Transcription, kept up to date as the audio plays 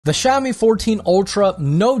The Xiaomi 14 Ultra,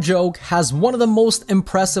 no joke, has one of the most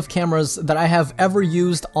impressive cameras that I have ever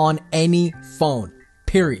used on any phone.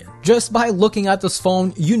 Period. Just by looking at this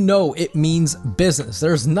phone, you know it means business.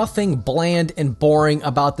 There's nothing bland and boring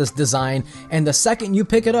about this design, and the second you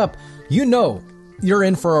pick it up, you know you're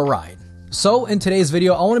in for a ride. So in today's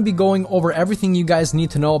video, I want to be going over everything you guys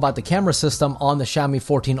need to know about the camera system on the Xiaomi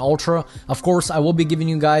 14 Ultra. Of course, I will be giving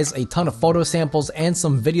you guys a ton of photo samples and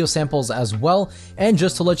some video samples as well. And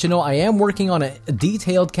just to let you know, I am working on a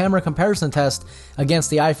detailed camera comparison test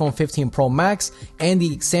against the iPhone 15 Pro Max and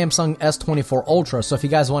the Samsung S24 Ultra. So if you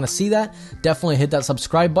guys want to see that, definitely hit that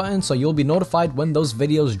subscribe button so you'll be notified when those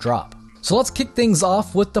videos drop. So let's kick things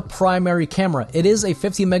off with the primary camera. It is a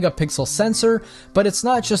 50 megapixel sensor, but it's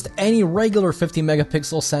not just any regular 50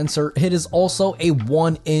 megapixel sensor, it is also a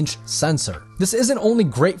 1-inch sensor. This isn't only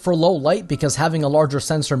great for low light because having a larger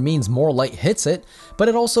sensor means more light hits it, but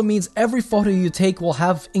it also means every photo you take will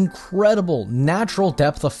have incredible natural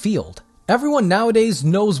depth of field. Everyone nowadays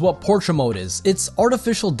knows what portrait mode is. It's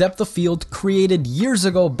artificial depth of field created years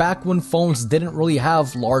ago back when phones didn't really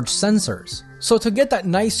have large sensors. So to get that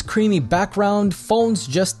nice creamy background, phones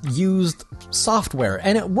just used software,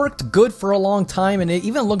 and it worked good for a long time and it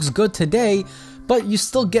even looks good today, but you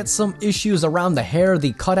still get some issues around the hair.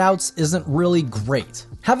 The cutouts isn't really great.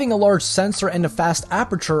 Having a large sensor and a fast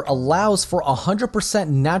aperture allows for 100%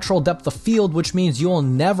 natural depth of field, which means you'll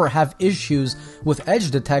never have issues with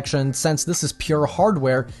edge detection since this is pure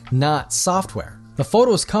hardware, not software. The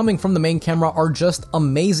photos coming from the main camera are just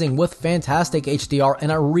amazing with fantastic HDR,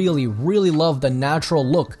 and I really love the natural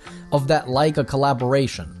look of that Leica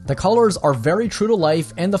collaboration. The colors are very true to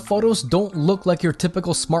life and the photos don't look like your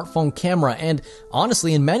typical smartphone camera, and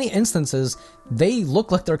honestly in many instances they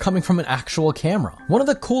look like they're coming from an actual camera. One of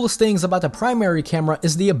the coolest things about the primary camera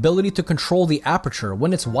is the ability to control the aperture.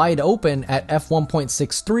 When it's wide open at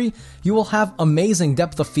f1.63, you will have amazing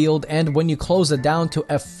depth of field, and when you close it down to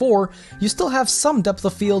f4, you still have some depth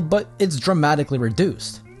of field, but it's dramatically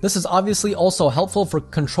reduced. This is obviously also helpful for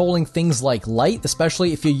controlling things like light,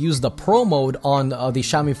 especially if you use the Pro mode on the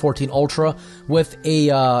Xiaomi 14 Ultra with a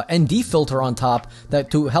ND filter on top that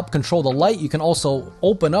to help control the light. You can also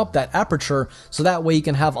open up that aperture so that way you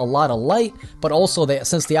can have a lot of light, but also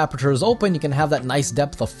since the aperture is open, you can have that nice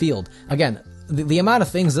depth of field. Again, the amount of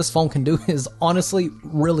things this phone can do is honestly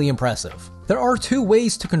really impressive. There are two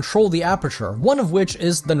ways to control the aperture, one of which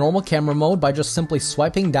is the normal camera mode by just simply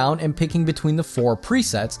swiping down and picking between the 4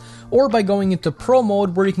 presets, or by going into Pro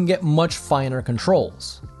mode where you can get much finer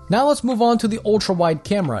controls. Now let's move on to the ultra-wide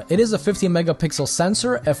camera. It is a 50 megapixel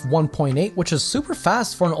sensor, f1.8, which is super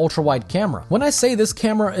fast for an ultra-wide camera. When I say this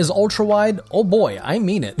camera is ultra-wide, oh boy, I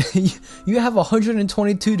mean it. You have a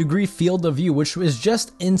 122-degree field of view, which is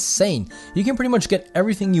just insane. You can pretty much get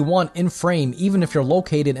everything you want in frame, even if you're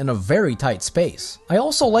located in a very tight space. I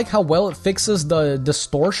also like how well it fixes the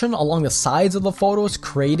distortion along the sides of the photos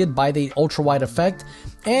created by the ultra-wide effect.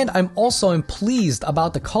 And I'm also pleased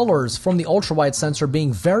about the colors from the ultra-wide sensor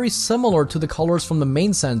being very similar to the colors from the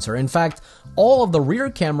main sensor. In fact, all of the rear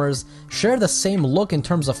cameras share the same look in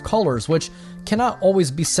terms of colors, which cannot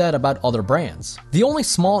always be said about other brands. The only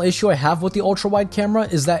small issue I have with the ultra-wide camera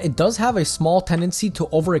is that it does have a small tendency to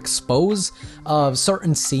overexpose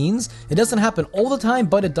certain scenes. It doesn't happen all the time,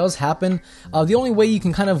 but it does happen. The only way you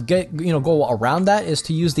can kind of go around that is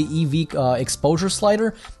to use the EV exposure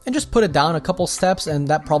slider and just put it down a couple steps, and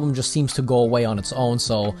that problem just seems to go away on its own.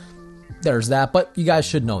 So there's that, but you guys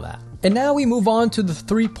should know that. And now we move on to the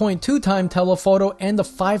 3.2 time telephoto and the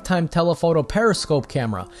 5 time telephoto periscope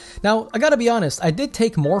camera. Now, I gotta be honest, I did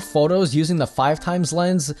take more photos using the 5 times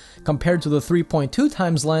lens compared to the 3.2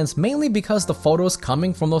 times lens, mainly because the photos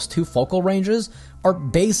coming from those two focal ranges are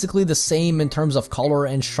basically the same in terms of color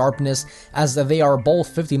and sharpness, as they are both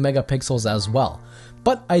 50 megapixels as well.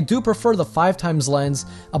 But I do prefer the 5 times lens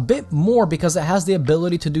a bit more because it has the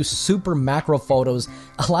ability to do super macro photos,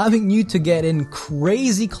 allowing you to get in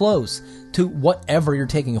crazy close to whatever you're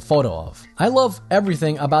taking a photo of. I love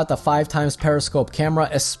everything about the 5 times periscope camera,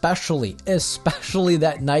 especially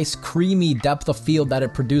that nice creamy depth of field that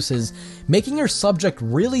it produces, making your subject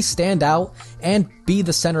really stand out and be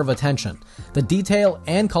the center of attention. The detail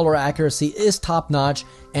and color accuracy is top notch,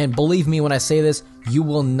 and believe me when I say this, you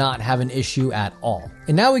will not have an issue at all.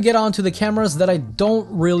 And now we get on to the cameras that I don't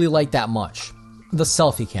really like that much. The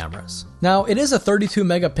selfie cameras. Now, it is a 32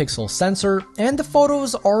 megapixel sensor, and the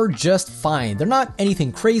photos are just fine. They're not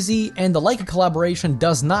anything crazy, and the Leica collaboration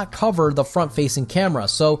does not cover the front-facing camera,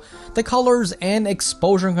 so the colors and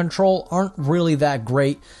exposure control aren't really that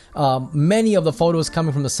great. Many of the photos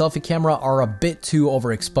coming from the selfie camera are a bit too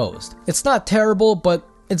overexposed. It's not terrible, but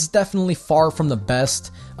it's definitely far from the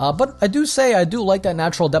best, but I do say I do like that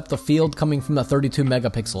natural depth of field coming from the 32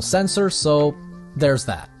 megapixel sensor, so there's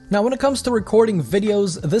that. Now, when it comes to recording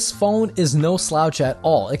videos, this phone is no slouch at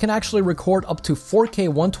all. It can actually record up to 4K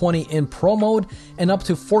 120 in Pro mode and up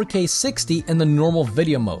to 4K 60 in the normal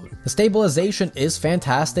video mode. The stabilization is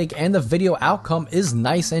fantastic and the video outcome is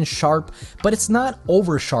nice and sharp, but it's not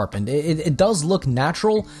over sharpened. It does look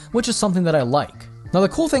natural, which is something that I like. Now, the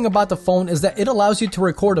cool thing about the phone is that it allows you to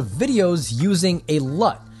record videos using a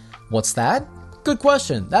LUT. What's that? Good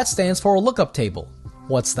question. That stands for a lookup table.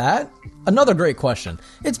 What's that? Another great question.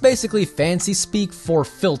 It's basically fancy speak for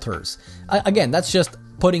filters. Again, that's just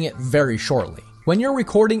putting it very shortly. When you're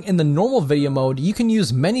recording in the normal video mode, you can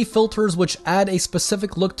use many filters which add a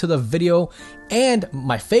specific look to the video, and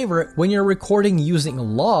my favorite, when you're recording using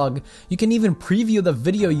log, you can even preview the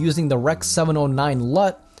video using the Rec 709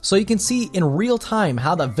 LUT, so you can see in real time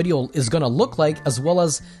how that video is going to look like, as well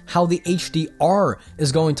as how the HDR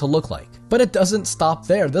is going to look like. But it doesn't stop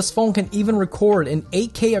there. This phone can even record in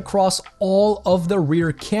 8K across all of the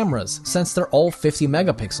rear cameras, since they're all 50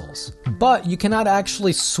 megapixels. But you cannot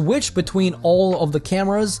actually switch between all of the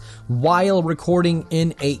cameras while recording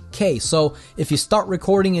in 8K. So if you start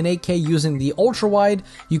recording in 8K using the ultra wide,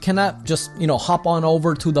 you cannot just, hop on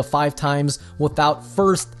over to the 5x without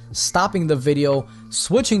first stopping the video,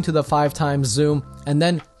 switching to the 5x zoom, and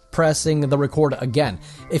then pressing the record again.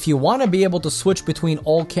 If you want to be able to switch between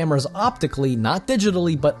all cameras optically, not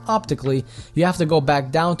digitally, but optically, you have to go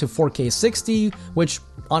back down to 4K 60, which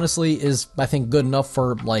honestly is, I think, good enough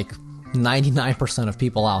for like 99% of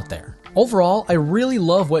people out there. Overall, I really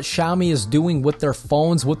love what Xiaomi is doing with their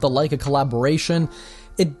phones, with the Leica collaboration.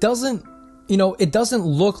 It doesn't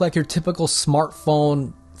look like your typical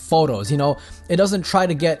smartphone photos. It doesn't try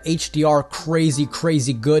to get HDR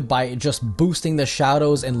crazy good by just boosting the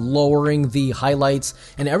shadows and lowering the highlights,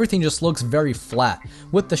 and everything just looks very flat.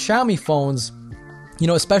 With the Xiaomi phones,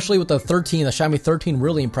 especially with the Xiaomi 13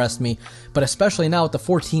 really impressed me, but especially now with the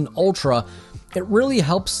 14 Ultra, it really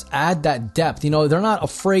helps add that depth. They're not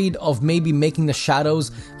afraid of maybe making the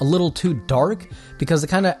shadows a little too dark, because it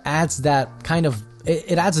kind of adds that kind of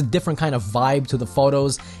it adds a different kind of vibe to the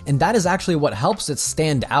photos, and that is actually what helps it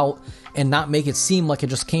stand out and not make it seem like it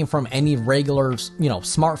just came from any regular,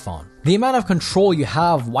 smartphone. The amount of control you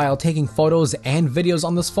have while taking photos and videos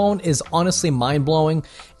on this phone is honestly mind-blowing,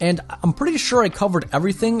 and I'm pretty sure I covered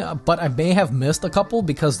everything, but I may have missed a couple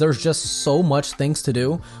because there's just so much things to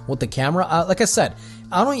do with the camera. Like I said,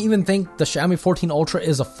 I don't even think the Xiaomi 14 Ultra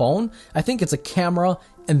is a phone. I think it's a camera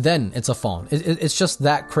and then it's a phone. It's just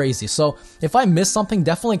that crazy. So if I miss something,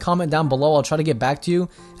 definitely comment down below. I'll try to get back to you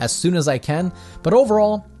as soon as I can. But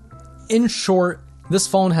overall, in short, this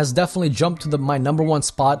phone has definitely jumped to my #1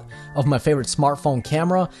 spot of my favorite smartphone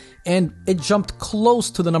camera, and it jumped close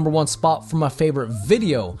to the #1 spot for my favorite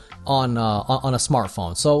video on a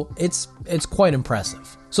smartphone. So it's quite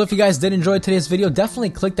impressive. So if you guys did enjoy today's video,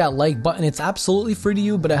 definitely click that like button. It's absolutely free to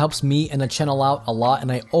you, but it helps me and the channel out a lot, and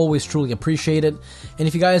I always truly appreciate it. And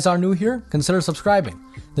if you guys are new here, consider subscribing.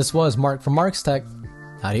 This was Mark from Mark's Tech.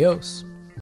 Adios.